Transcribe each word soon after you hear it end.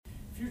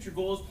future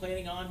goals,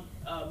 planning on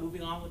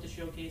moving on with the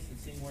showcase and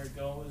seeing where it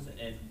goes?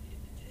 And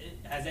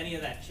has any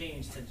of that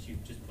changed since you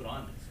just put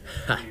on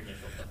this? What are your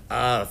initial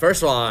thoughts?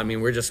 First of all, I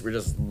mean, we're just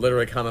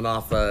literally coming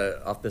off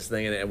this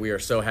thing, and we are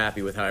so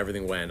happy with how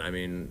everything went. I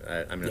mean,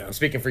 I'm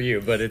speaking for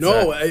you, but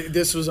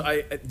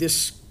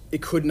it's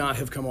it could not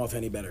have come off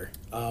any better.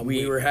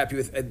 We were happy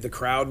with the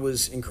crowd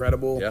was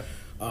incredible. Yeah.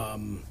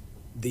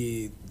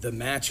 The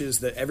matches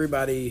that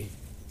everybody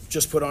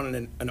just put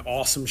on an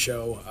awesome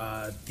show.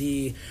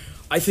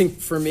 I think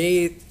for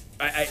me,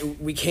 I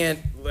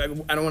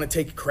don't want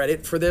to take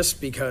credit for this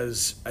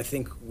because I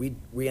think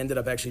we ended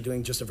up actually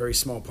doing just a very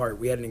small part.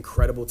 We had an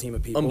incredible team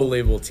of people.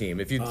 Unbelievable team.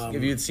 If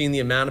you'd seen the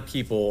amount of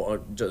people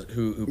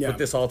who put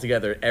this all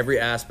together, every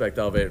aspect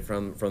of it,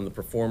 from the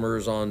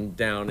performers on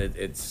down,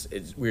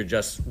 we're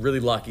just really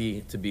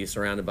lucky to be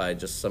surrounded by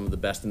just some of the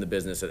best in the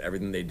business at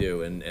everything they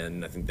do,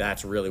 and I think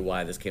that's really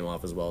why this came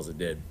off as well as it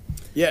did.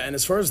 Yeah, and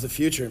as far as the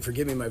future, and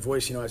forgive me my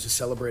voice, I was just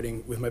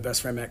celebrating with my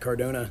best friend Matt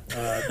Cardona,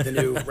 the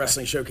new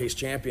Wrestling Showcase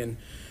champion.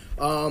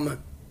 As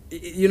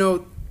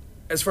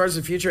far as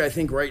the future, I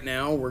think right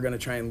now we're going to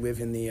try and live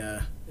in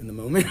the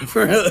moment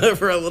for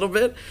a little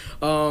bit.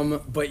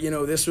 But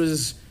this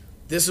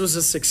was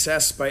a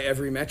success by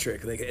every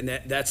metric, and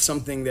that's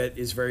something that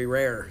is very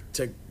rare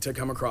to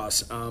come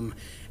across. And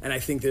I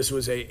think this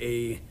was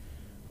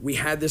we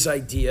had this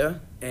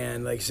idea,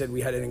 and like I said,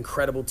 we had an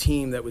incredible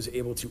team that was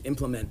able to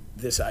implement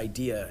this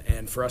idea,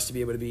 and for us to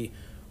be able to be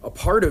a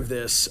part of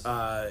this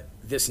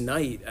this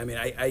night, I mean,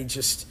 I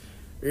just.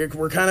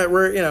 We're kind of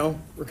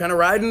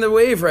riding the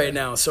wave right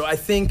now. So I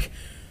think,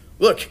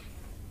 look,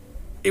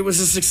 it was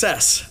a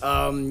success.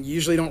 You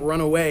usually don't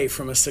run away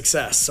from a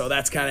success. So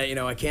that's kind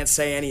of, I can't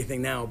say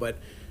anything now, but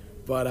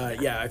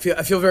yeah, I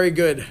feel very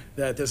good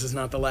that this is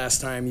not the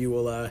last time you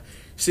will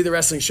see the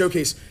Wrestling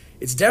Showcase.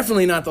 It's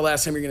definitely not the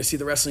last time you're going to see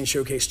the Wrestling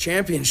Showcase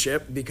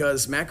Championship,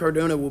 because Matt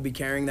Cardona will be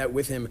carrying that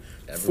with him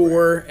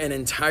for an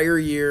entire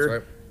year. That's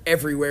right.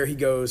 Everywhere he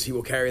goes, he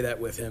will carry that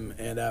with him,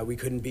 and we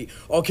couldn't be.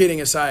 All kidding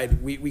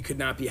aside, we could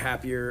not be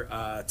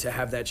happier to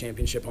have that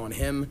championship on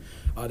him,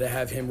 to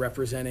have him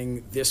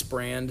representing this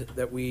brand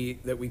that we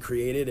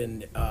created,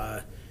 and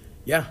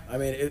yeah, I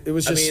mean, it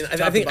was just.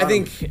 I think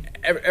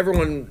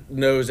everyone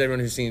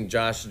who's seen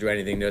Josh do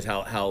anything knows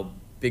how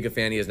big a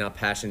fan he is, and how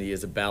passionate he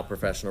is about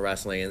professional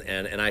wrestling,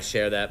 and I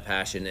share that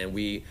passion,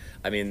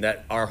 and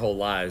that our whole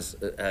lives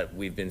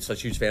we've been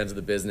such huge fans of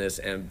the business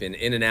and been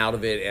in and out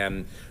of it,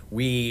 and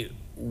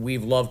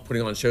we've loved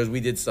putting on shows. We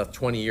did stuff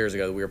 20 years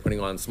ago that we were putting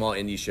on small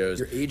indie shows.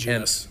 You're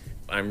aging us.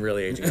 I'm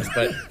really aging us,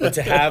 but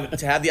to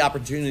have the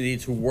opportunity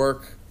to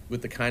work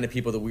with the kind of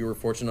people that we were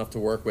fortunate enough to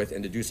work with,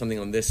 and to do something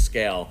on this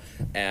scale,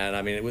 and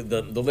I mean, with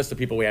the list of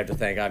people we have to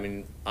thank. I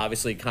mean,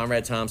 obviously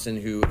Conrad Thompson,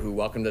 who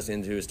welcomed us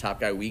into his Top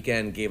Guy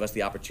weekend, gave us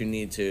the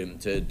opportunity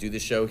to do the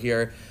show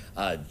here.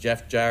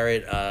 Jeff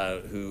Jarrett,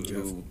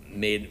 who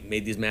made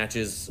these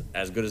matches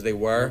as good as they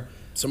were.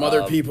 Some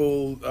other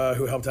people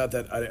who helped out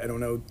that I don't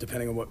know,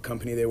 depending on what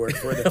company they work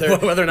for,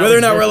 that whether or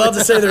not we're allowed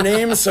to say their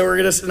names, so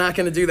we're just not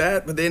going to do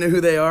that. But they know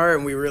who they are,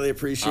 and we really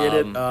appreciate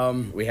it.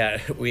 We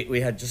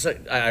had just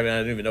I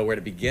don't even know where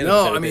to begin.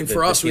 No, I mean,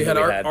 for us, we had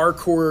our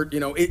core.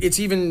 It's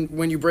even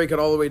when you break it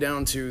all the way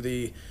down to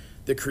the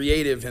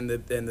creative and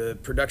the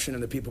production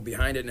and the people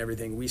behind it and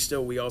everything.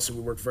 We also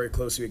work very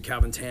closely with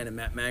Calvin Tan and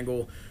Matt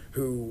Mangle,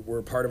 who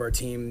were part of our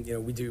team.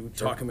 We do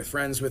Talking with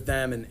Friends with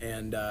them,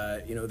 and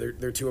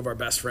they're two of our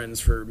best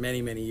friends for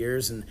many, many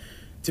years. And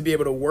to be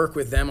able to work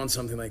with them on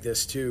something like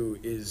this too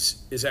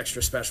is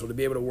extra special. To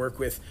be able to work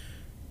with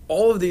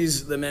all of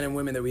the men and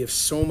women that we have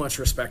so much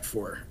respect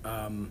for,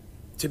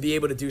 to be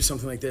able to do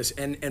something like this,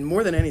 and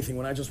more than anything,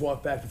 when I just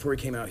walked back before we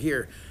came out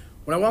here,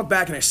 when I walked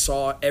back and I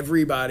saw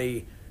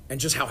everybody and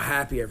just how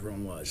happy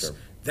everyone was, sure.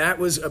 that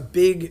was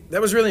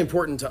really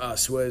important to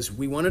us. Was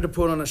we wanted to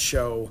put on a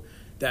show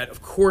that,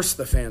 of course,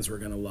 the fans were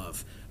going to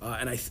love.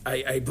 And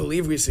I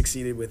believe we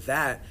succeeded with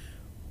that.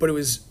 But it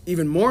was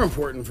even more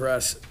important for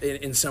us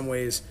in some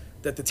ways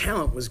that the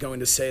talent was going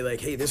to say, like,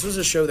 hey, this was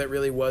a show that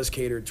really was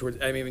catered towards,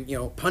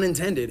 pun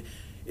intended,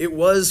 it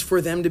was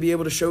for them to be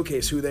able to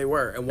showcase who they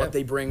were and what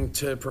they bring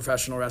to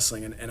professional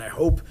wrestling. And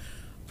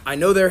I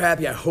know they're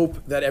happy. I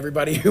hope that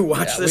everybody who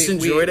watched this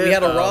enjoyed it. We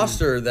had a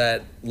roster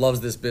that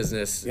loves this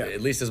business at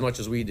least as much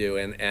as we do,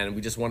 and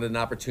we just wanted an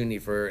opportunity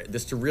for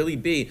this to really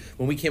be,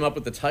 when we came up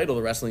with the title,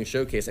 the Wrestling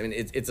Showcase, I mean,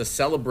 it's a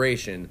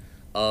celebration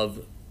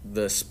of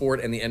the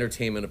sport and the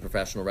entertainment of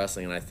professional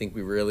wrestling, and I think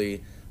we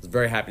really was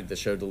very happy that the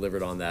show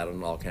delivered on that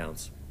on all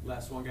counts.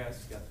 Last one,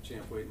 guys. Got the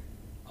champ waiting.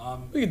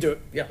 We can do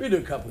it. Yeah. We can do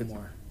a couple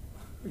more.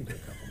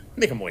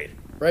 Make them wait.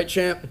 Right,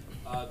 champ?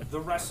 The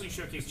Wrestling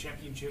Showcase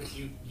Championship,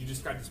 you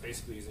described this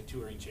basically as a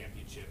touring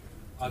championship.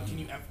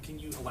 Can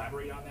you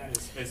elaborate on that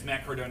as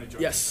Matt Cardona joins?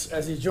 Yes,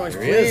 as he joins.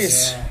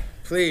 Please. Yeah.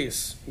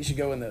 Please. He should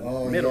go in the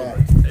middle.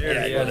 Yeah.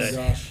 There he is.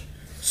 Gosh.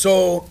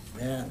 So,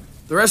 Man.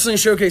 the Wrestling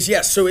Showcase,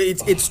 yes. So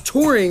it's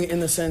touring in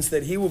the sense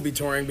that he will be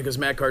touring because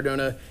Matt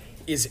Cardona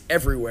is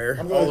everywhere.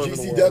 I'm all going over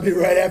to the world.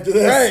 GCW right after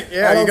this. Right,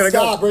 yeah, I you're don't gonna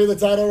stop. go. Bring the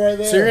title right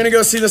there. So you're going to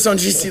go see this on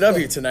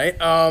GCW tonight.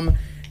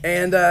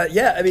 And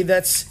yeah, I mean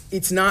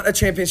it's not a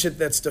championship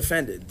that's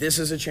defended. This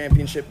is a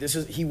championship.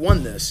 He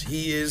won this.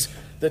 He is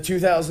the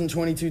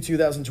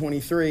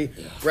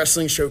 2022-2023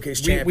 Wrestling Showcase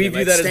champion. We view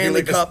like that as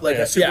Stanley being Cup, like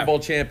a Super yeah. Bowl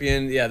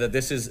champion. Yeah, that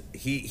this is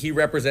he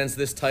represents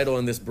this title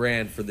and this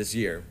brand for this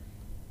year,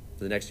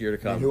 for the next year to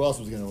come. Who else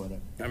was going to win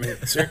it? I mean,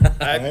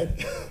 Right?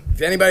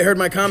 if anybody heard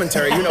my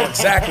commentary, you know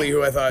exactly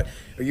who I thought.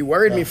 You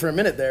worried me for a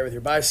minute there with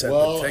your bicep.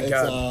 Well, but thank it's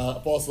God.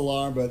 a false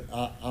alarm, but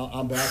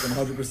I'm back. I'm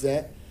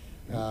 100%.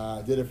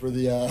 Did it for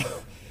the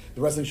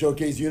Wrestling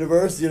Showcase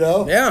universe, you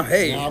know? Yeah,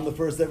 hey. Now I'm the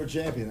first ever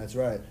champion. That's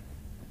right.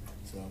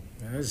 So.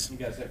 You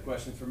guys have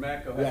questions for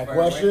Matt? Go We ahead. got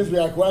fire questions. away.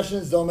 We got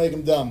questions. Don't make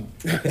them dumb.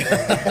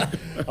 I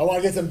want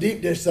to get some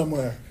deep dish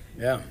somewhere.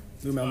 Yeah,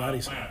 Lou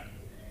Malnati's. Matt,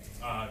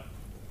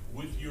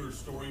 with your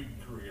storied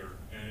career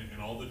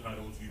and all the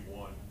titles you've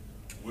won,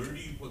 where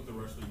do you put the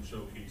Wrestling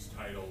Showcase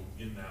title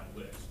in that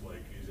list?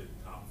 Like, is it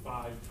top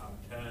 5, top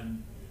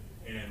 10?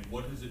 And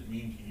what does it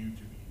mean to you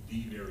to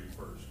be the very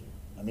first?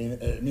 I mean,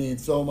 it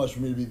means so much for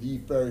me to be the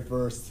very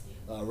first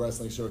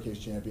Wrestling Showcase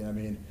champion. I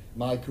mean,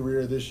 my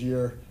career this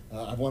year,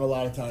 I've won a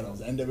lot of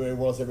titles. NWA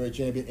World Heavyweight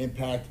Champion,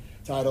 Impact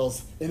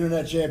titles,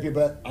 Internet Champion,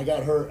 but I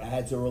got hurt. I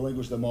had to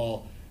relinquish them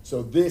all.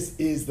 So this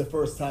is the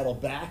first title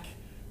back.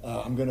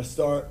 I'm going to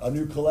start a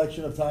new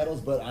collection of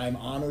titles, but I'm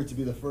honored to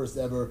be the first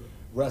ever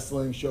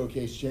Wrestling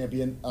Showcase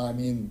champion. I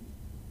mean,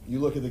 you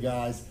look at the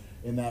guys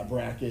in that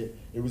bracket.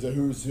 It was a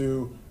who's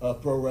who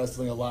of pro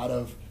wrestling, a lot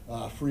of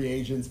free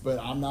agents, but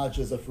I'm not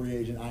just a free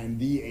agent. I am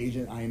the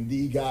agent. I am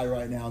the guy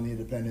right now in the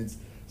independents.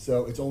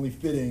 So it's only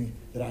fitting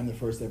that I'm the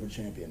first ever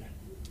champion.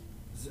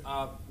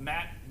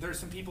 Matt, there's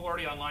some people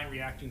already online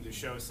reacting to the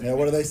show saying. Yeah,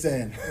 what are they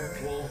saying?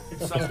 Well,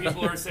 some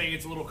people are saying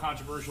it's a little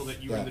controversial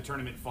that you were in Yeah. the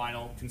tournament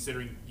final,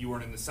 considering you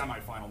weren't in the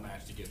semifinal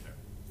match to get there.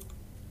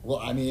 Well,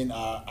 I mean,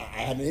 I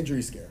had an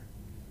injury scare.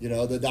 You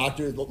know, the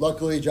doctor,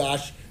 luckily,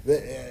 Josh,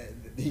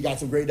 he got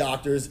some great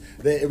doctors.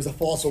 It was a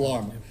false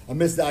alarm, a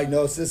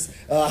misdiagnosis.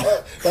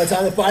 By the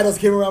time the finals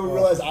came around, we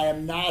realized I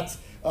am not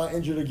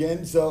injured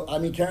again. So, I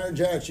mean, Karen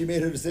Jarrett, she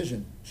made her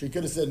decision. She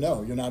could have said,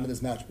 no, you're not in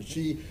this match. But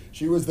she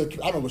was I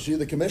don't know, was she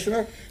the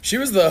commissioner? She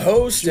was the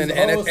host, She was and,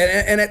 the and, host.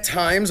 and at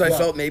times I Yeah.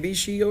 felt maybe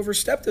she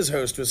overstepped as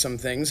host with some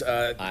things.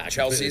 completely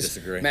Chelsea's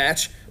disagree.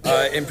 match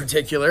in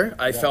particular,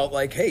 I felt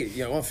like, hey,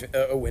 you know,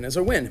 a win is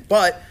a win.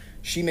 But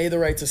she made the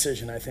right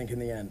decision, I think, in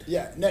the end.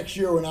 Yeah, next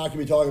year we're not going to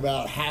be talking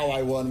about how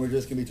I won. We're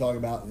just going to be talking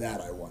about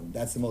that I won.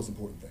 That's the most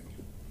important thing.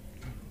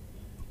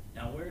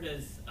 Now, where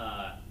does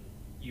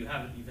you've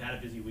had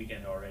a busy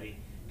weekend already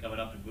coming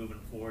up and moving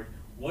forward?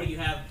 What do you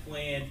have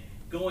planned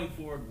going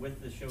forward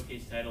with the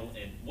showcase title,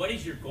 and what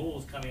is your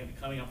goals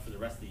coming up for the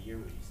rest of the year?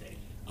 Would you say?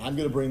 I'm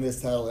going to bring this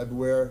title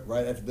everywhere.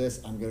 Right after this,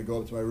 I'm going to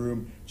go up to my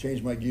room,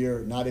 change my gear,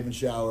 not even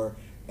shower,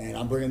 and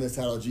I'm bringing this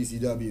title to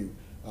GCW.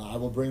 I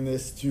will bring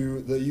this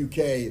to the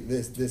UK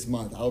this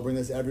month. I will bring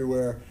this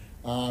everywhere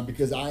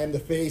because I am the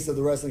face of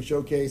the Wrestling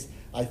Showcase.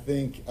 I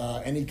think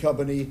any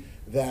company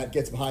that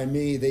gets behind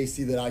me, they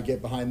see that I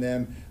get behind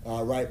them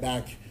right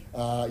back.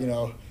 You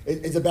know,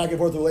 it's a back and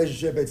forth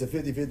relationship. It's a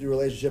 50-50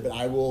 relationship,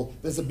 and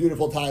this is a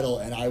beautiful title,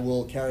 and I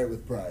will carry it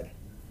with pride.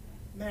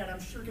 Man,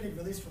 I'm sure getting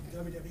released from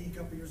WWE a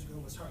couple years ago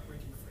was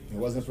heartbreaking for you. It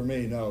wasn't for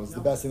me, no. It was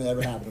the best thing that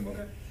ever happened to me.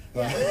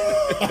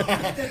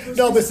 Okay.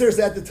 No, but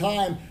seriously, at the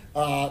time,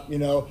 you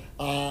know,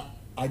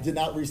 I did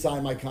not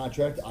re-sign my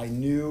contract. I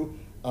knew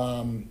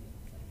my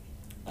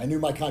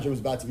contract was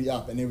about to be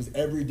up, and it was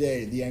every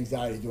day the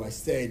anxiety: do I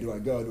stay? Do I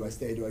go? Do I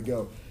stay? Do I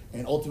go?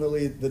 And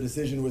ultimately, the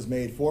decision was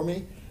made for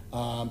me.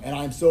 And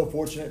I'm so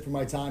fortunate for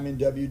my time in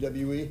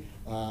WWE.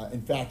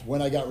 In fact,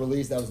 when I got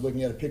released, I was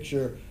looking at a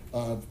picture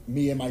of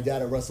me and my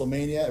dad at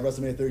WrestleMania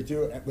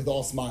 32, with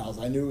all smiles.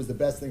 I knew it was the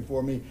best thing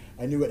for me.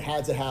 I knew it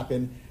had to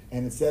happen.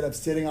 And instead of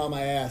sitting on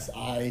my ass,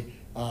 I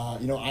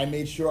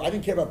made sure I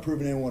didn't care about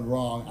proving anyone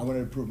wrong. I wanted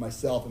to prove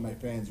myself and my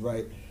fans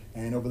right.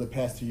 And over the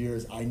past 2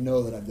 years, I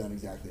know that I've done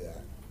exactly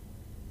that.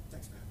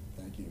 Thanks, man.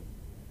 Thank you.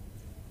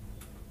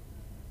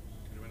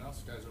 Anyone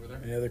else? Guys over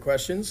there? Any other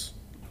questions?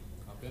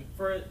 Hop in.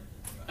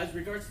 As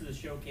regards to the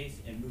showcase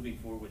and moving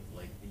forward with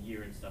like the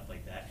year and stuff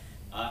like that,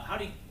 how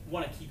do you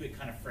want to keep it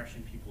kind of fresh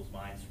in people's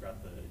minds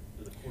throughout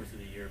the course of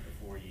the year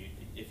before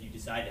if you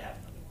decide to have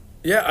another one?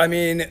 Yeah, I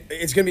mean,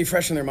 it's going to be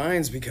fresh in their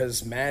minds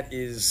because Matt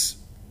is,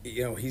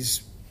 you know,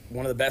 he's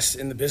one of the best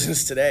in the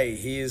business today.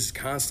 He is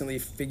constantly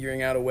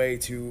figuring out a way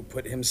to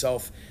put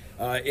himself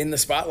in the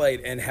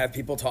spotlight and have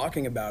people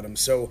talking about him.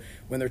 So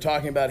when they're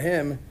talking about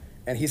him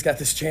and he's got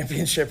this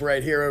championship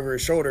right here over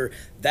his shoulder,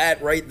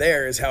 that right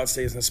there is how it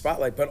stays in the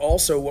spotlight. But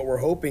also what we're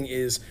hoping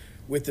is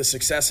with the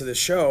success of the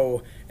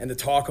show and the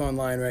talk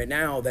online right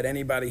now, that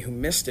anybody who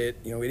missed it,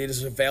 you know, it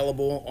is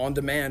available on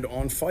demand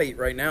on Fight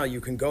right now.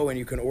 You can go and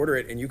you can order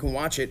it and you can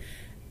watch it.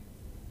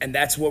 And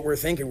that's what we're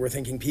thinking. We're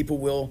thinking people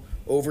will,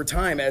 over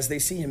time, as they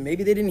see him,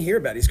 maybe they didn't hear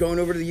about it. He's going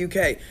over to the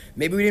UK.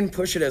 Maybe we didn't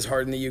push it as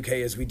hard in the UK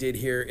as we did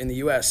here in the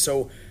US.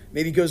 So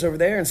maybe he goes over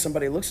there and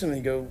somebody looks at him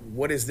and they go,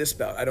 what is this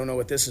about? I don't know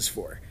what this is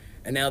for.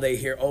 And now they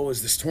hear, oh,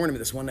 is this tournament,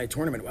 this one-night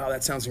tournament? Wow,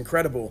 that sounds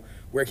incredible.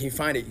 Where can you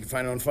find it? You can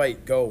find it on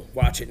Fight. Go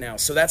watch it now.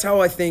 So that's how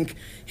I think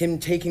him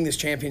taking this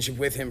championship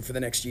with him for the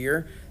next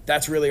year,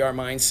 that's really our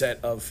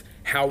mindset of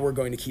how we're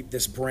going to keep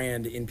this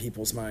brand in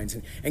people's minds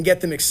and get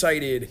them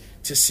excited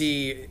to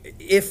see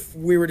if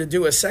we were to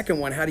do a second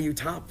one, how do you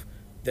top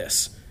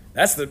this?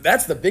 That's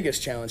the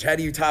biggest challenge. How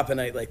do you top a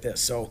night like this?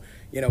 So,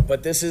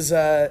 but this is,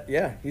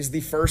 he's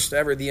the first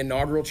ever, the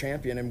inaugural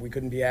champion, and we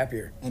couldn't be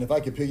happier. And if I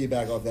could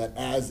piggyback off that,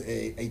 as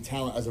a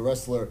talent, as a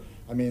wrestler,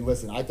 I mean,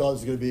 listen, I thought it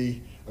was going to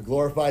be a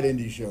glorified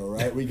indie show,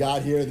 right? We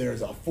got here,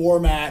 there's a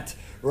format,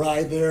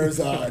 right?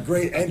 There's a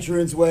great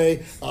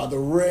entranceway, the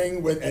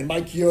ring, and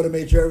Mike Chioda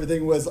made sure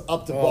everything was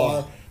up to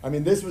par. I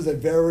mean, this was a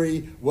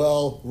very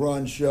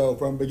well-run show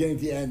from beginning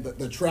to end.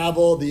 The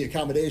travel, the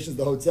accommodations,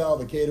 the hotel,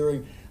 the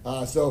catering.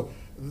 So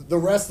the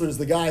wrestlers,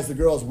 the guys, the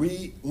girls,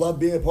 we love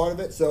being a part of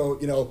it. So,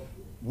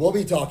 we'll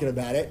be talking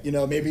about it,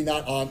 maybe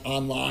not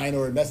online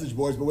or in message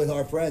boards, but with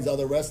our friends,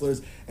 other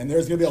wrestlers. And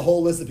there's going to be a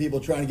whole list of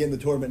people trying to get in the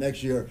tournament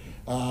next year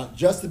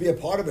just to be a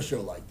part of a show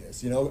like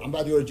this. I'm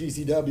about to go to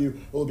GCW. There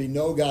will be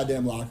no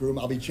goddamn locker room.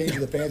 I'll be changing.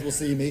 The fans will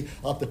see me.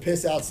 I'll have to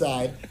piss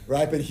outside,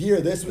 right? But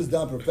here, this was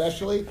done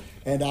professionally,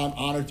 and I'm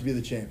honored to be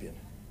the champion.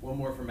 One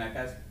more for Matt,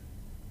 guys.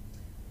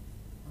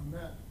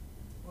 Matt,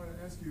 I want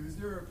to ask you, is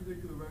there a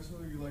particular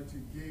wrestler you like to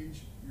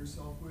gauge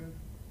yourself with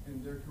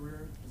in their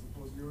career as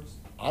opposed to yours?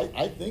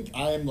 I think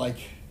I am like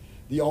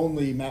the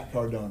only Matt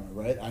Cardona,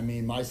 right? I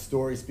mean, my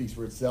story speaks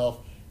for itself.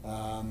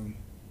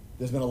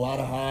 There's been a lot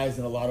of highs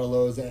and a lot of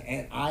lows,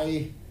 and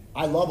I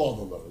love all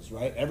the lows,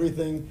 right?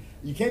 Everything.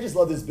 You can't just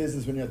love this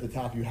business when you're at the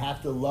top. You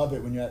have to love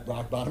it when you're at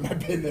rock bottom.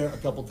 I've been there a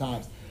couple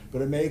times,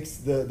 but it makes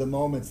the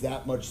moments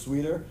that much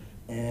sweeter.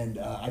 And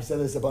I've said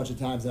this a bunch of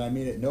times, and I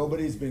mean it.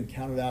 Nobody's been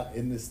counted out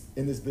in this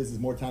business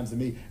more times than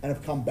me, and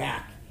have come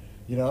back,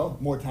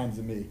 more times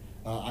than me.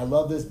 I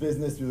love this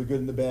business through the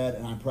good and the bad,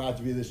 and I'm proud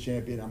to be this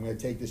champion. I'm going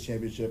to take this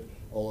championship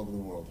all over the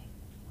world.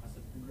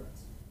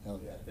 Congrats. Hell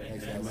yeah.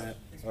 Thanks, guys. Matt.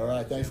 All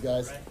right, thanks,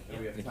 guys. Do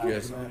we have Thank time you,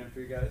 guys. for a minute for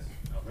you guys?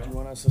 You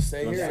want us to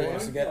stay here? You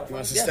want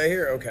us to stay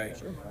here? Okay.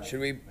 Should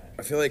we?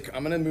 I feel like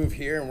I'm gonna move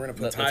here, and we're gonna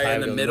put Let Taya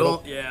in Taya the go in the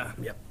middle. middle? Yeah.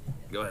 Yep.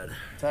 Go ahead.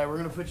 Taya, we're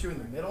gonna put you in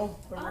the middle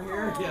over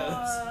here.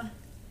 Aw.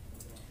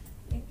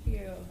 Thank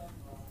you.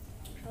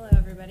 Hello,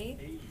 everybody.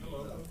 Actually,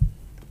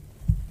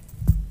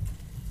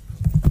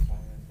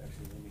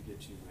 let me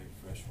get you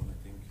a fresh one.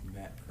 I think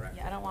Matt cracked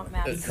Yeah, I don't want it.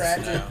 Matt's.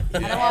 Cracked it. I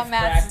don't want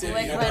Matt's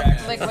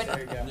Cracked it. liquid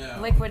No.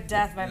 liquid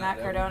death by No, Matt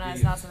that would Cardona. be-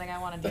 It's not something I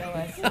want to deal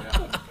with. Yeah.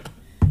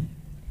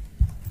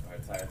 All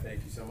right, Taya,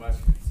 thank you so much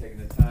for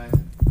taking the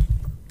time.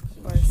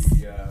 course.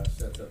 She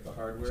sets up the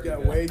hardware. She's got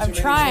You got- way too I'm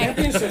many trying.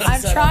 championships to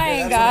I'm set up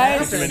trying, there. guys.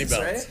 That's what Too many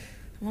happens, belts. right?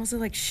 I'm also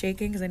like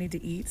shaking because I need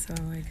to eat, so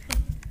I'm like.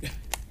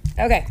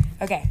 Okay.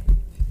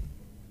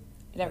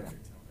 There we go.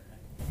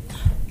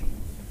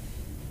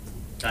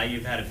 Now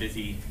you've had a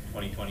busy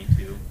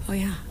 2022. Oh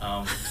yeah.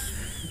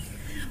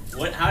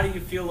 How do you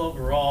feel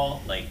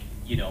overall? Like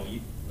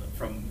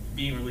from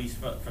being released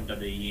from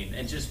WWE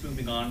and just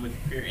moving on with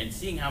your career and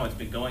seeing how it's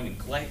been going and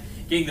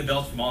getting the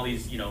belts from all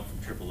these from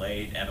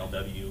AAA,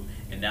 MLW,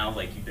 and now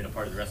like you've been a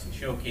part of the Wrestling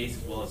Showcase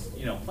as well as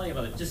plenty of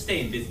other, just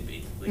staying busy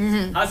basically.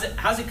 Mm-hmm.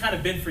 How's it kind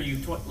of been for you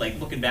like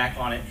looking back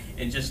on it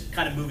and just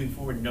kind of moving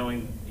forward,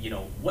 knowing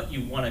what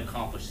you want to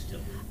accomplish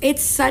still?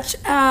 It's such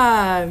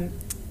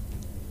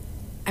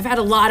I've had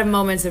a lot of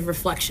moments of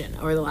reflection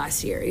over the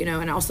last year,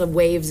 and also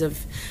waves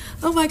of,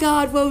 oh my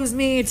God, woe's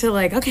me, to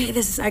like, okay,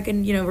 I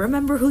can,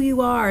 remember who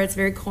you are. It's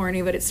very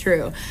corny, but it's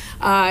true.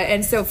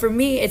 And so for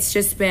me, it's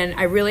just been,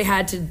 I really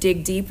had to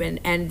dig deep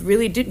and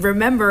really did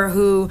remember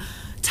who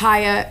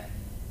Taya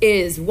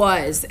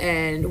was,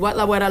 and what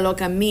La Huera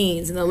Loca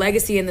means, and the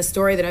legacy and the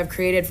story that I've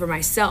created for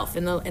myself,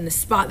 and the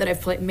spot that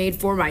I've made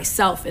for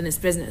myself in this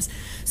business.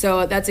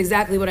 So that's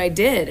exactly what I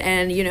did.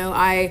 And,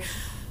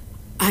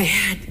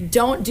 I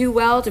don't do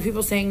well to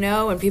people saying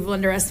no, and people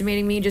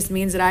underestimating me just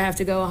means that I have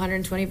to go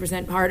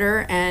 120%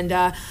 harder. And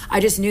I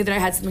just knew that I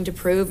had something to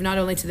prove, not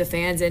only to the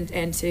fans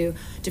and to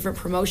different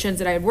promotions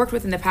that I had worked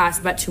with in the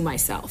past, but to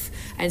myself.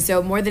 And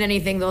so more than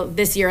anything,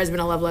 this year has been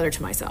a love letter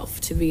to myself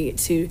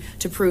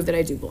to prove that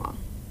I do belong.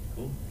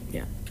 Cool.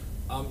 Yeah.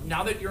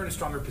 Now that you're in a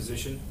stronger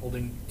position,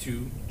 holding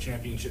 2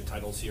 championship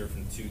titles here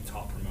from 2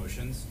 top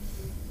promotions,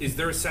 is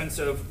there a sense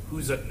of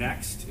who's up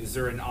next? Is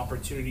there an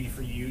opportunity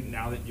for you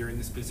now that you're in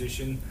this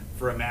position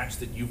for a match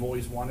that you've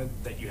always wanted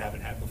that you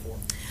haven't had before?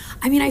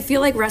 I mean, I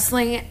feel like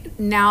wrestling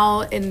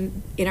now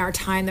in our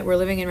time that we're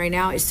living in right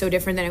now is so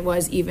different than it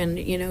was even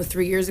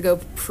 3 years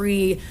ago,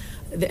 pre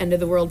the end of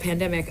the world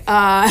pandemic.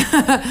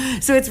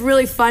 So it's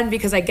really fun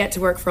because I get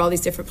to work for all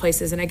these different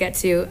places, and I get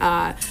to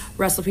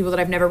wrestle people that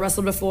I've never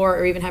wrestled before,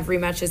 or even have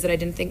rematches that I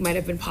didn't think might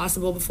have been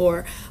possible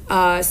before.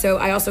 So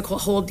I also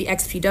hold the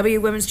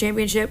XPW Women's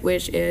Championship,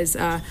 which is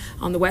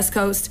on the West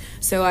Coast.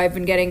 So I've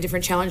been getting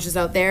different challenges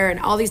out there, and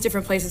all these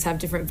different places have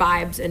different vibes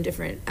vibes and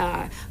different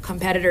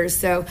competitors.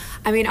 So,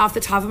 I mean, off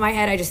the top of my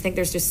head, I just think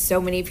there's just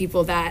so many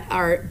people that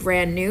are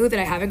brand new that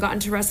I haven't gotten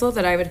to wrestle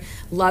that I would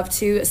love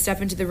to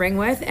step into the ring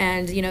with.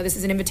 And, you know, this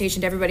is an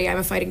invitation to everybody. I'm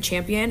a fighting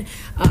champion.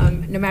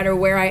 No matter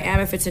where I am,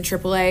 if it's in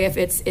AAA, if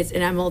it's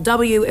an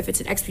MLW, if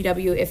it's an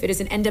XPW, if it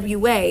is an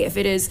NWA, if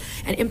it is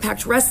an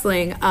Impact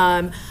Wrestling,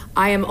 I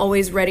am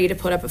always ready to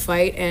put up a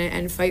fight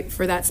and fight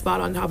for that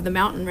spot on top of the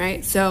mountain,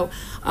 right? So,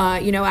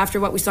 you know, after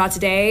what we saw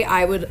today,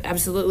 I would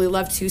absolutely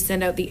love to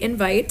send out the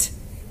invite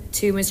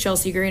to Ms.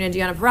 Chelsea Green and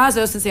Deanna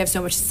Purrazzo, since they have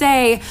so much to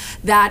say,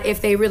 that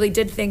if they really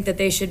did think that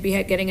they should be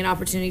getting an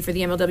opportunity for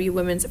the MLW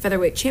Women's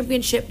Featherweight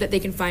Championship, that they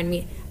can find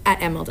me at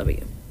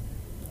MLW.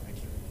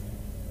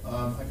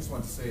 I just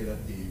want to say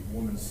that the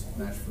women's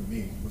match for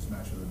me was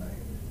match of the night.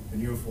 The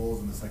near falls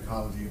and the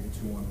psychology of the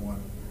 2-on-1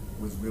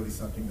 was really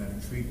something that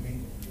intrigued me.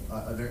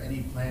 Are there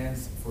any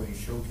plans for a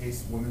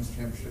showcase women's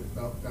championship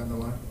belt down the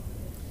line?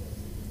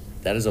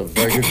 That is a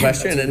very good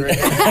question, and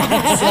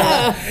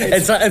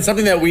it's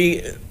something that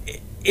we,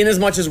 in as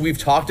much as we've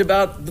talked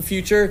about the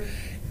future,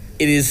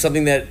 it is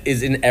something that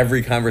is in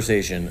every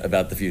conversation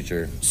about the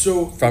future.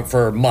 So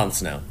for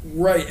months now.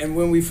 Right, and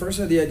when we first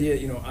had the idea,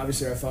 you know,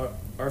 obviously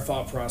our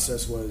thought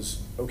process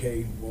was,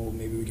 okay, well,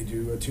 maybe we could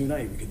do a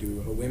 2-night. We could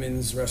do a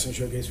women's wrestling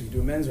showcase. We could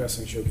do a men's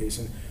wrestling showcase.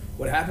 And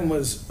what happened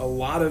was a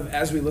lot of,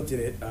 as we looked at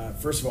it,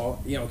 first of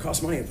all, you know, it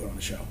costs money to put on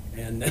a show,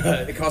 and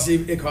it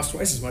costs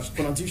twice as much to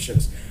put on 2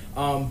 shows.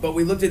 But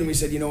we looked at it and we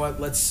said, you know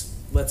what, let's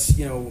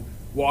you know,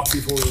 walk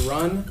before we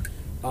run.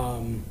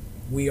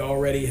 We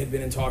already had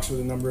been in talks with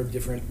a number of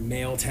different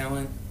male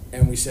talent,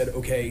 and we said,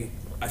 okay,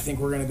 I think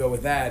we're going to go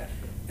with that.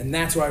 And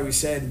that's why we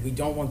said we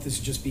don't want this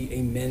to just be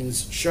a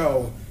men's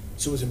show.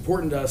 So it was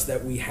important to us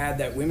that we had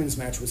that women's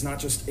match was not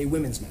just a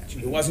women's match.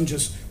 It wasn't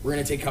just, we're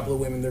going to take a couple of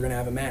women, they're going to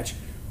have a match.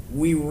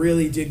 We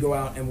really did go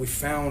out and we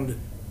found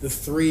the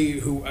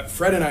 3 who,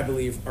 Fred and I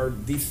believe, are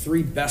the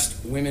 3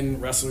 best women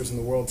wrestlers in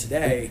the world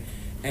today.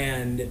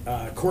 And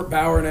Court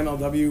Bauer and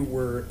MLW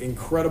were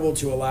incredible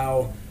to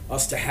allow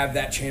us to have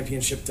that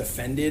championship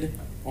defended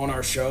on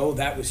our show.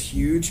 That was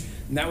huge.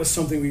 And that was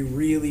something we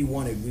really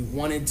wanted. We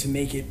wanted to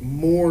make it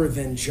more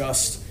than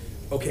just,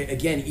 okay,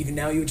 again, even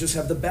now you just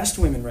have the best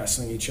women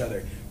wrestling each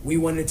other. We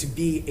wanted it to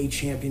be a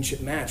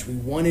championship match. We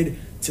wanted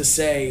to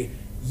say,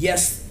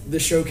 yes, the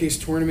showcase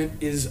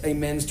tournament is a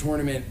men's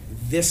tournament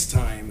this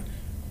time,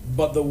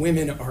 but the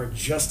women are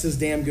just as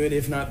damn good,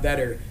 if not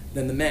better,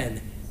 than the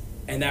men.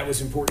 And that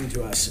was important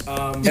to us.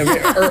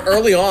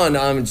 Early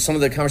on, some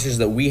of the conversations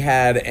that we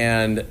had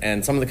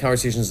and some of the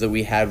conversations that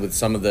we had with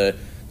some of the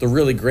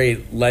really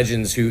great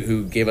legends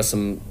who gave us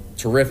some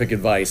terrific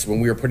advice when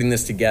we were putting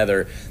this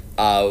together,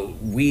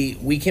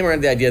 we came around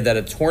to the idea that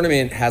a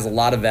tournament has a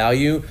lot of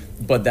value,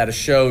 but that a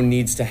show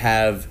needs to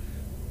have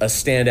a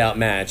standout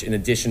match in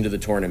addition to the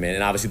tournament.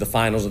 And obviously the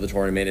finals of the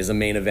tournament is a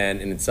main event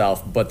in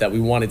itself, but that we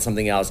wanted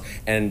something else.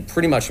 And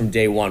pretty much from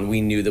day one, we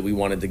knew that we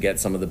wanted to get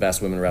some of the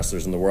best women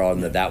wrestlers in the world,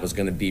 and that was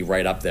going to be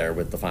right up there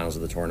with the finals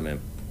of the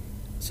tournament.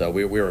 So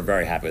we were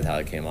very happy with how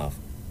it came off.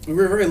 We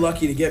were very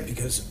lucky to get,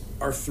 because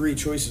our 3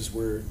 choices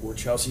were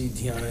Chelsea,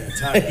 Deanna, and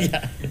Taya.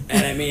 Yeah.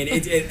 And I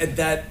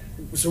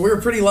mean, so we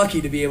were pretty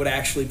lucky to be able to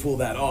actually pull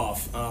that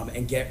off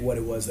and get what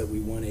it was that we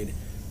wanted.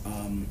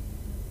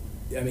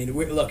 I mean,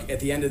 look, at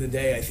the end of the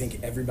day, I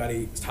think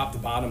everybody, top to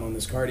bottom on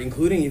this card,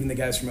 including even the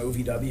guys from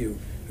OVW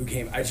who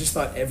came, I just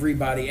thought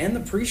everybody, and the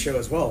pre-show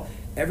as well,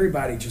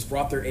 everybody just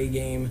brought their A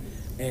game,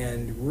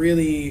 and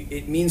really,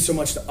 it means so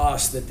much to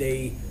us that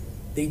they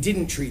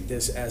didn't treat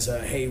this as a,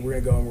 hey,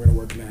 we're going to go and we're going to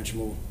work a match and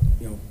we'll,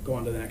 you know, go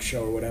on to the next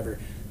show or whatever.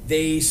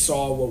 They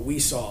saw what we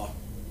saw,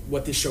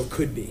 what this show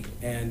could be,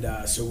 and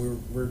so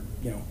we're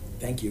you know,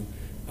 thank you.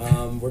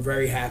 We're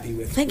very happy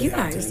with thank you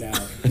how it guys. turned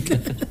out.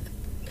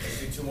 Let's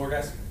do 2 more,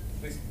 guys.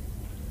 Please.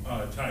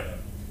 Taya,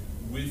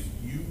 with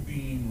you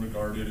being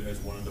regarded as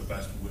one of the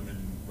best women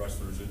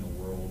wrestlers in the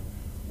world,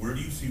 where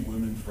do you see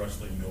women's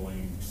wrestling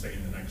going, say,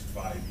 in the next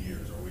 5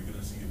 years? Are we going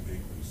to see a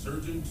big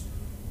resurgence,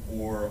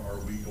 or are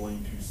we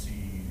going to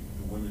see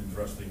the women's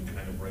wrestling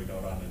kind of break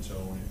out on its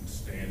own and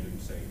stand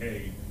and say,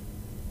 hey,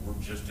 we're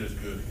just as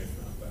good, if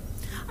not better?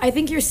 I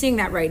think you're seeing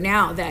that right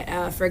now,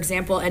 that, for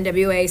example,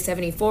 NWA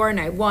 74,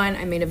 Night 1,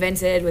 I main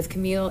evented with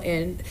Camille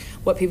in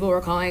what people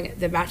were calling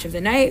the match of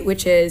the night,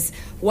 which is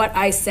what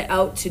I set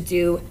out to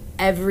do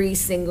every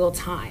single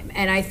time.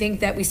 And I think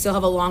that we still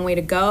have a long way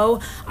to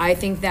go. I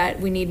think that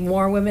we need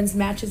more women's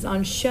matches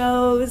on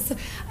shows.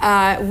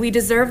 We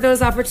deserve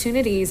those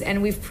opportunities,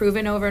 and we've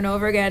proven over and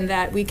over again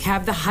that we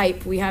have the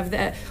hype, we have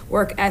the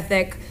work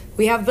ethic,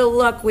 we have the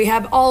look, we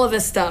have all of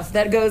the stuff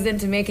that goes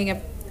into making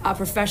a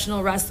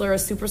professional wrestler, a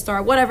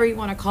superstar, whatever you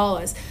want to call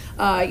us.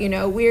 You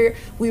know, we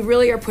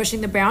really are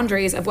pushing the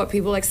boundaries of what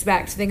people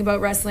expect. Think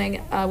about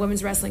wrestling,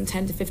 women's wrestling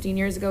 10 to 15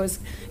 years ago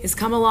has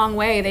come a long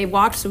way. They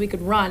walked so we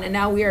could run, and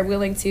now we are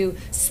willing to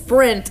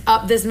sprint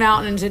up this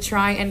mountain to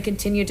try and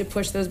continue to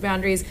push those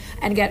boundaries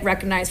and get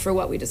recognized for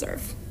what we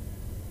deserve.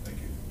 Thank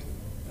you.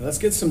 Now let's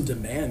get some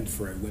demand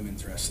for a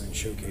women's wrestling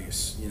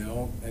showcase. You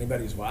know,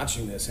 anybody who's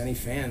watching this, any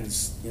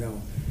fans, you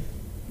know,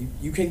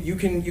 you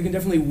can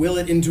definitely will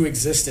it into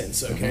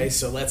existence. Okay,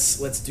 so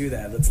let's do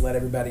that. Let's let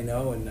everybody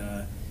know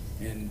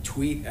and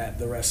tweet at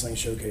the Wrestling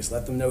Showcase.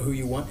 Let them know who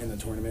you want in the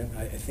tournament.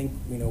 I think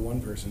we know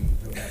one person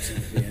that would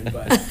absolutely be in,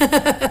 but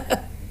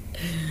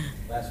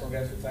Last one,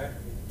 guys, for Taya.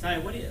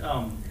 Taya, what do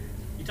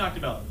you talked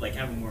about like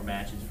having more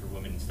matches for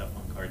women and stuff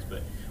on cards,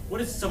 but what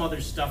is some other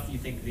stuff you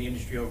think the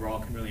industry overall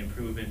can really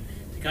improve in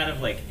to kind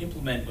of like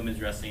implement women's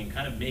wrestling and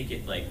kind of make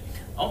it like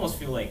almost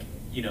feel like,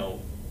 you know,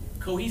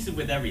 cohesive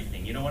with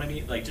everything, you know what I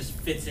mean? Like just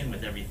fits in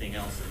with everything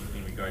else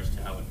in regards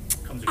to how it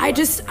comes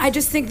across. I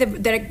just think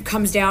that it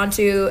comes down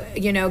to,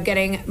 you know,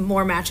 getting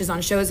more matches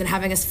on shows and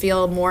having us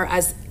feel more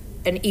as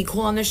an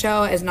equal on the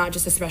show as not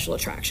just a special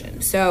attraction.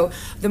 So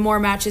the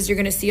more matches you're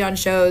going to see on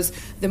shows,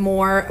 the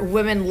more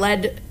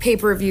women-led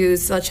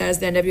pay-per-views such as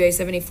the NWA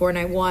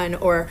 7491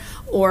 or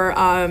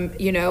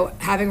you know,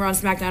 having Raw and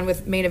SmackDown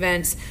with main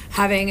events,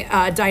 having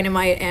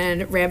Dynamite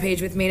and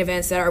Rampage with main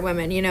events that are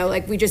women. You know,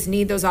 like we just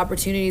need those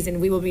opportunities, and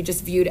we will be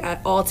just viewed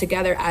all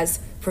together as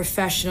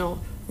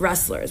professional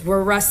wrestlers.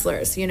 We're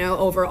wrestlers, you know,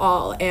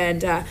 overall,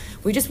 and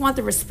we just want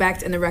the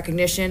respect and the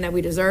recognition that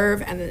we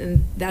deserve,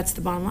 and that's the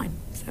bottom line.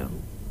 So.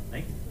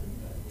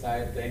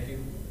 Taya, thank you.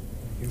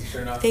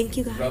 Shernoff. Thank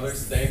you, guys.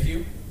 Brothers, thank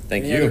you.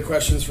 Thank any you. other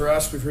questions for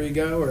us before you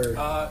go? Or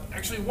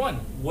Actually, one.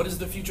 What is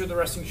the future of the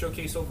Wrestling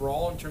Showcase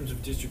overall in terms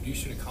of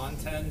distribution of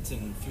content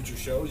and future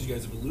shows? You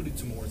guys have alluded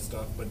to more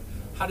stuff, but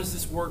how does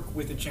this work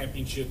with a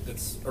championship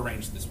that's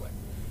arranged this way?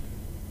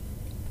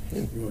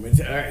 you want me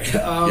to? All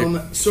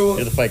right. So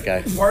You're the fight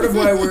guy. part of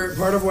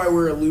why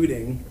we're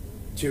alluding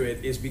to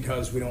it is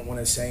because we don't want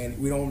to say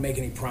we don't make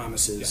any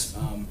promises. Yes.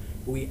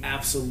 But we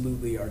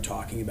absolutely are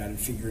talking about and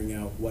figuring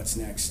out what's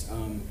next.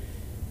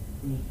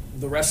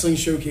 The Wrestling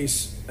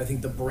Showcase, I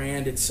think the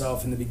brand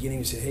itself in the beginning,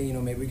 we said, hey, you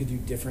know, maybe we could do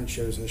different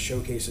shows, and the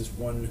showcase is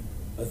one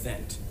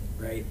event,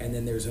 right? And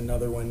then there's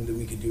another one that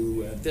we could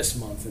do this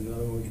month, and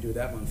another one we could do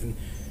that month. And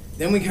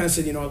then we kind of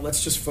said, you know what,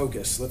 let's just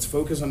focus. Let's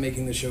focus on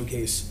making the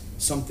showcase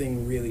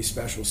something really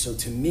special. So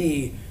to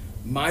me,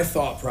 my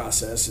thought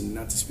process, and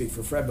not to speak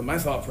for Fred, but my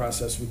thought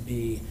process would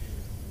be,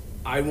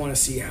 I want to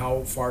see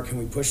how far can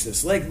we push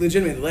this. Like,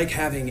 legitimately, like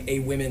having a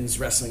women's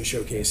wrestling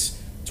showcase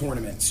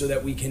tournament so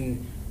that we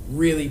can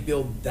really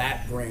build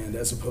that brand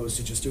as opposed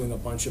to just doing a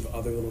bunch of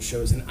other little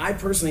shows. And I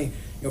personally, you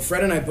know,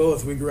 Fred and I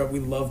both, we grew up, we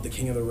loved the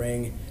King of the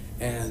Ring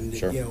and,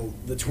 Sure. you know,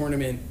 the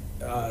tournament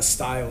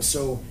style.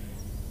 So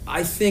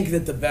I think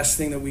that the best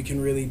thing that we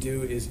can really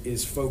do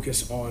is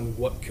focus on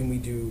what can we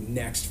do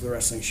next for the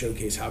Wrestling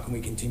Showcase. How can we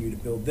continue to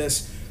build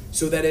this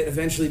so that it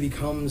eventually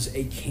becomes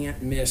a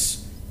can't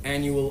miss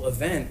annual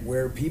event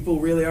where people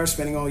really are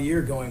spending all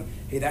year going,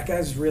 hey, that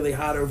guy's really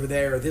hot over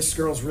there, or this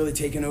girl's really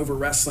taking over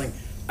wrestling.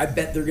 I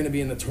bet they're going to be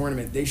in the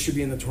tournament. They should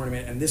be in the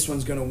tournament, and this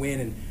one's going to win.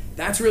 And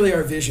that's really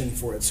our vision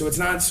for it. So it's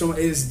not so. It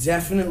is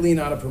definitely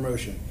not a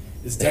promotion.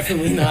 It's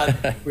definitely not.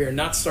 We are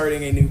not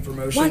starting a new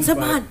promotion. Once a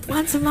month.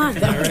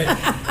 All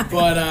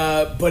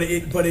right.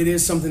 But it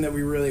is something that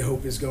we really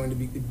hope is going to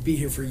be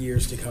here for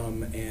years to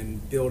come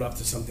and build up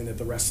to something that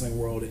the wrestling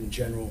world in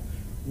general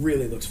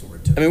really looks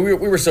forward to. I mean, we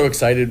were so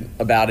excited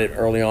about it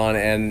early on,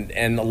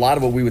 and a lot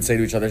of what we would say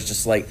to each other is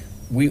just like,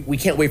 we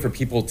can't wait for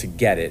people to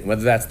get it,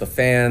 whether that's the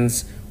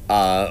fans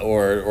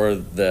or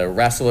the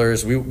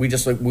wrestlers. We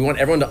want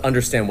everyone to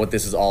understand what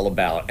this is all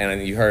about.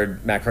 And you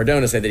heard Matt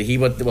Cardona say that he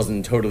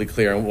wasn't totally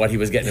clear on what he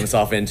was getting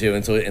himself into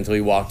until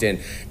he walked in.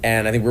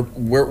 And I think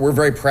we're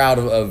very proud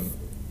of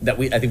that.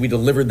 I think we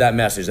delivered that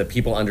message that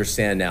people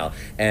understand now.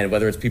 And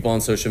whether it's people on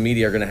social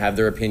media are going to have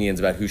their opinions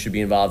about who should be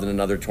involved in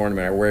another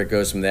tournament or where it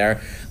goes from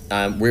there,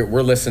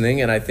 we're listening.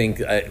 And I think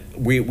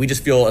we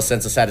just feel a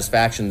sense of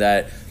satisfaction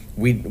that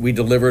we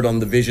delivered on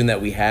the vision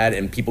that we had,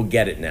 and people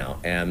get it now.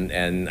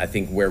 And I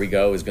think where we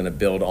go is going to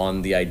build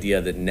on the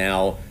idea that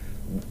now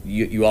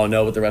you all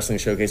know what the Wrestling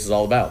Showcase is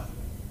all about.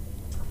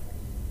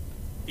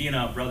 Being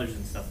brothers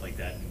and stuff like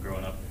that, and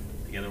growing up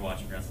together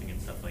watching wrestling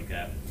and stuff like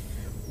that,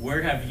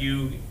 where have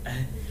you,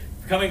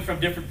 coming from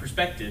different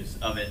perspectives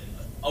of it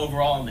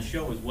overall on the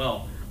show as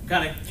well, I'm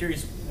kind of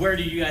curious, where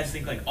do you guys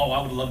think like, oh,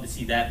 I would love to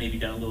see that maybe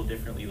done a little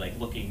differently, like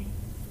looking,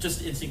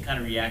 just instant kind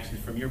of reactions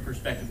from your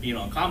perspective, being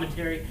on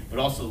commentary, but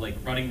also like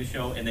running the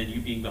show, and then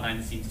you being behind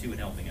the scenes too and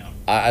helping out?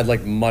 I'd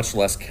like much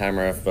less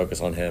camera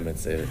focus on him.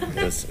 That's it.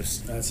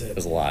 It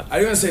was a lot. I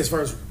do want to say, as far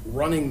as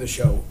running the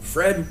show,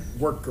 Fred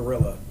worked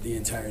gorilla the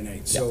entire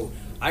night. So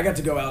I got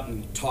to go out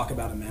and talk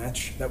about a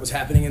match that was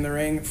happening in the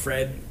ring.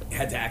 Fred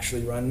had to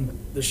actually run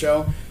the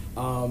show.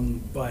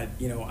 But,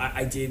 you know,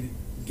 I did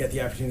get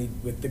the opportunity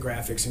with the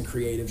graphics and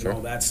creatives Sure. and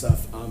all that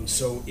stuff.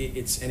 So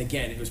it's, and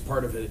again, it was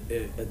part of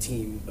a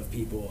team of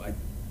people. I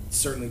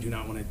certainly do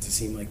not want it to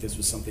seem like this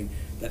was something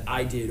that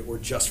I did or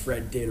just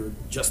Fred did or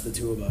just the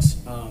two of us.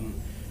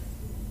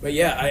 But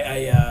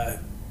yeah,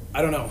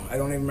 I don't know. I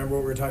don't even remember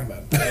what we were talking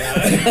about.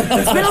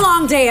 It's been a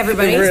long day,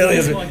 everybody. It really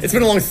is. It's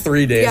been a long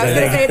 3 days. Yeah, I was I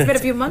going to think. say it's been a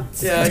few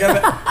months. Yeah, I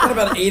got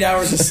about 8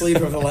 hours of sleep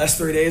over the last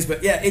 3 days.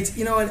 But yeah, it's,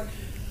 you know what,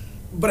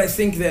 but I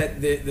think that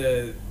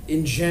the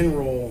in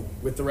general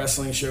with the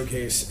Wrestling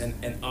Showcase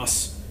and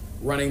us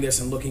running this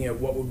and looking at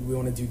what would we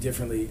want to do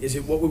differently, is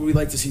it what would we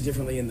like to see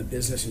differently in the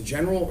business in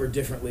general or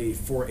differently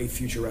for a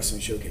future wrestling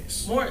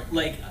showcase? More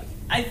like,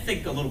 I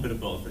think a little bit of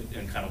both,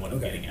 and kind of what I'm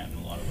Okay. getting at in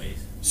a lot of ways.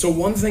 So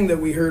one thing that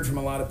we heard from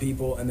a lot of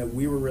people and that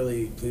we were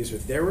really pleased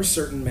with, there were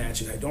certain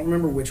matches, I don't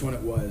remember which one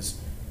it was,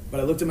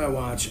 but I looked at my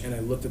watch and I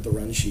looked at the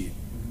run sheet,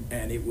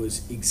 and it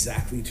was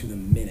exactly to the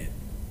minute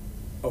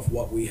of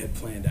what we had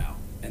planned out.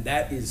 And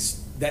that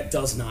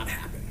does not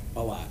happen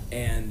a lot.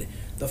 And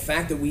the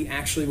fact that we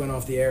actually went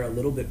off the air a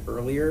little bit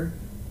earlier,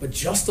 but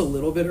just a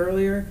little bit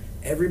earlier,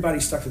 everybody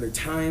stuck to their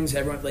times.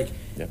 Everyone, like,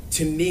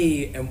 to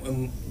me,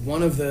 and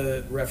one of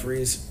the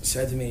referees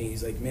said to me,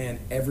 he's like, man,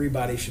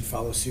 everybody should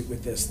follow suit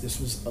with this. This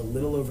was a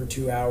little over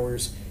 2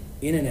 hours,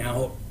 in and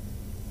out,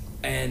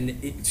 and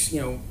it's,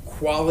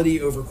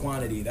 quality over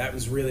quantity. That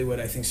was really what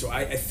I think. So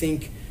I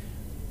think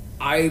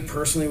I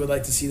personally would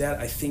like to see that.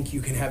 I think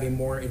you can have a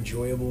more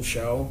enjoyable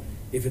show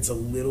if it's a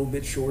little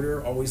bit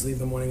shorter. Always leave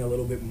them wanting a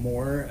little bit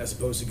more, as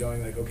opposed to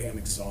going like, okay, I'm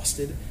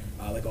exhausted,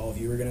 like all of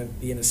you are going to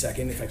be in a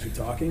second if I keep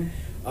talking.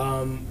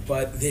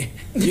 But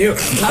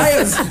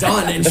Taya's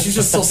done, and she's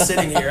just still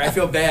sitting here. I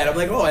feel bad. I'm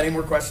like, oh, any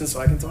more questions so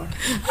I can talk?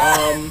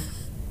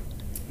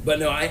 But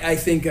no, I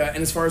think, and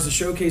as far as the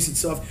showcase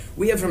itself,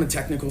 we have from a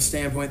technical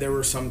standpoint, there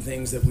were some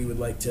things that we would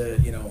like to,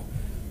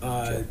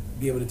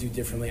 be able to do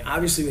differently.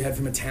 Obviously, we had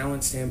from a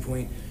talent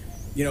standpoint,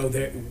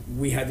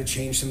 we had to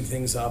change some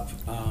things up,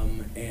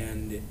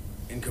 and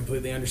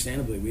completely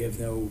understandably, we have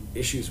no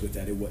issues with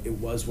that. It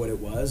was what it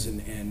was,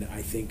 and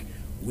I think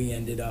we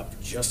ended up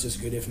just as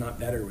good, if not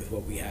better, with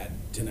what we had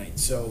tonight.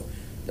 So,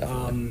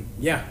 I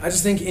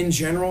just think in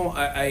general,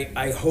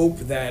 I hope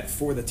that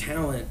for the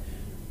talent,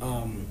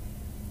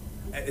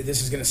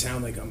 this is going to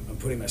sound like I'm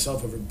putting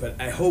myself over, but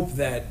I hope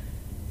that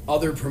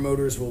other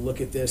promoters will look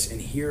at this and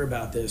hear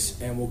about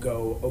this and will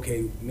go,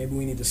 okay, maybe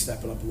we need to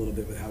step it up a little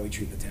bit with how we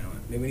treat the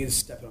talent. Maybe we need to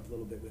step it up a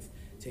little bit with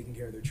taking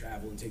care of their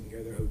travel and taking care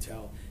of their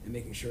hotel and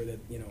making sure that,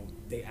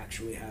 they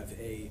actually have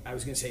I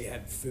was going to say you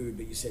had food,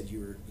 but you said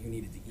you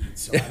needed to eat,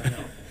 so I don't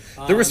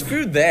know. There was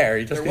food there,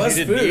 you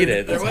didn't eat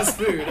it. There was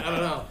food, I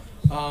don't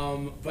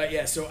know. But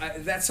yeah, so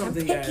that's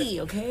something I'm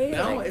picky, okay?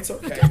 No, it's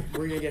okay.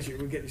 We'll get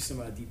you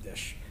some deep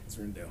dish. That's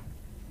what we're going to do.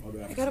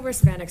 I gotta wear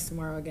spandex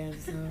tomorrow again,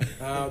 so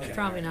okay.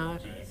 Probably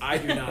not. I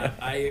do not.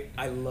 I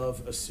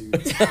love a suit.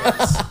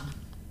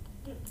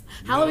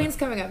 Halloween's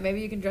coming up.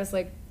 Maybe you can dress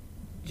like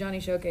Johnny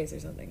Showcase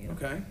or something.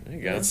 Okay. There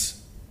you go.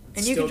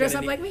 And you can dress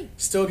up like me.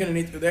 Still gonna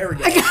need. There we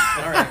go.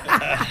 All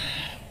right.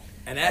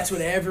 And that's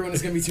what everyone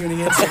is gonna be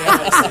tuning into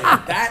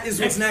now. That is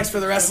what's next for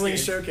the Wrestling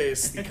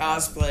Showcase, the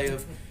cosplay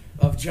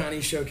of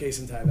Johnny Showcase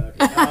and Taya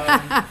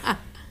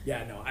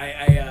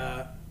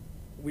Valkyrie.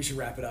 We should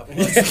wrap it up.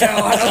 Let's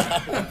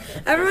go.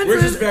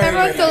 Everyone's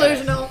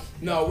delusional.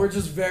 No, we're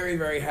just very,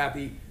 very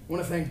happy. I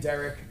want to thank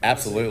Derek.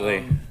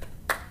 Absolutely.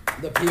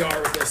 The PR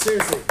with this.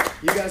 Seriously,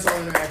 you guys all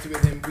interacted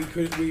with him.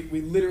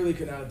 We literally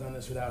could not have done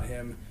this without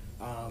him.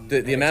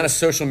 The amount of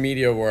social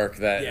media work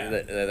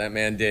that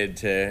man did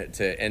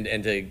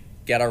to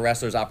get our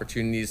wrestlers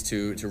opportunities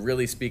to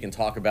really speak and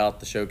talk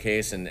about the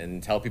showcase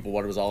and tell people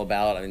what it was all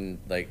about. I mean,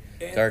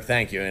 Derek,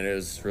 thank you, and it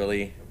was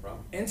really.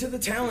 And to the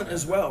talent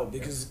as well,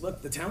 because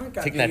look, the talent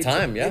got taking paid that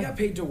time. They got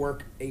paid to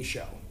work a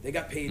show. They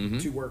got paid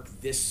to work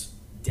this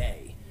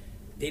day.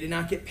 They did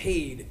not get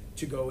paid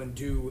to go and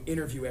do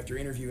interview after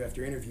interview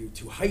after interview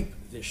to hype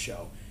this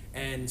show.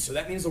 And so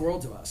that means the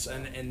world to us,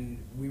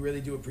 and we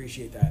really do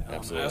appreciate that.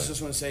 Absolutely. I also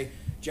just want to say,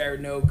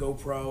 Jared, no,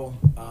 GoPro.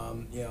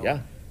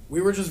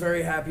 We were just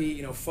very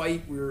happy.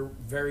 Fight.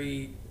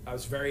 I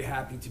was very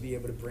happy to be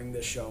able to bring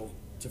this show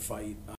to Fight.